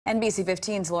NBC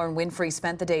 15's Lauren Winfrey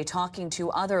spent the day talking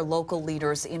to other local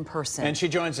leaders in person. And she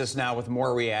joins us now with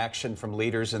more reaction from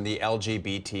leaders in the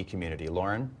LGBT community.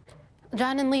 Lauren?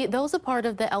 John and Lee, those a part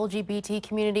of the LGBT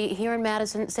community here in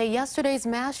Madison say yesterday's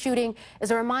mass shooting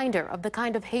is a reminder of the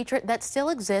kind of hatred that still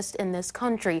exists in this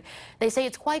country. They say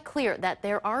it's quite clear that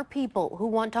there are people who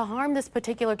want to harm this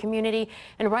particular community,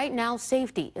 and right now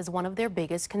safety is one of their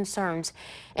biggest concerns.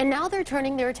 And now they're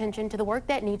turning their attention to the work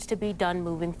that needs to be done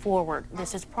moving forward.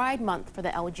 This is Pride Month for the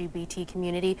LGBT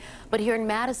community, but here in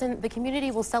Madison, the community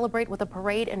will celebrate with a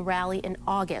parade and rally in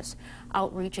August.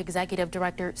 Outreach Executive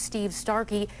Director Steve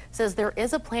Starkey says there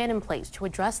is a plan in place to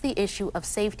address the issue of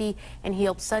safety, and he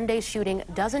hopes Sunday's shooting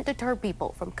doesn't deter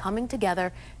people from coming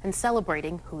together and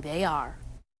celebrating who they are.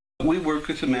 We work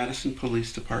with the Madison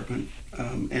Police Department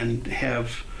and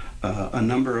have a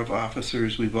number of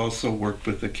officers. We've also worked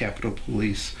with the Capitol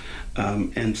Police,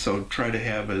 and so try to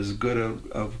have as good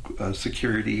of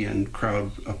security and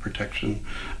crowd protection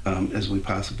as we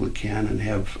possibly can, and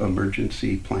have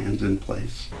emergency plans in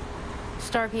place.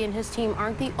 Starkey and his team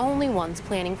aren't the only ones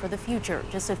planning for the future.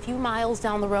 Just a few miles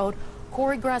down the road,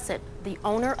 Corey Gressett, the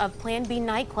owner of Plan B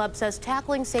nightclub, says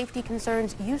tackling safety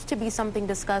concerns used to be something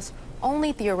discussed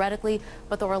only theoretically,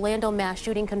 but the Orlando mass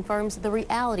shooting confirms the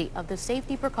reality of the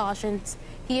safety precautions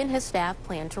he and his staff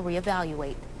plan to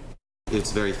reevaluate.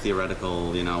 It's very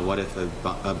theoretical, you know, what if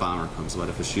a bomber comes, what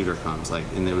if a shooter comes,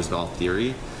 and it was all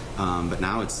theory. But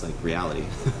now it's like reality.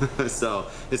 So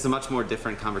it's a much more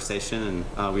different conversation,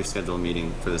 and we've scheduled a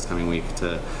meeting for this coming week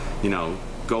to,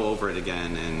 go over it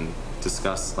again and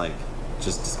discuss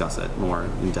it more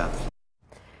in depth.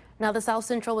 Now, the South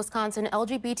Central Wisconsin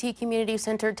LGBT Community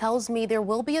Center tells me there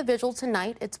will be a vigil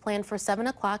tonight. It's planned for 7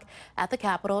 o'clock at the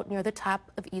Capitol near the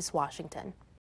top of East Washington.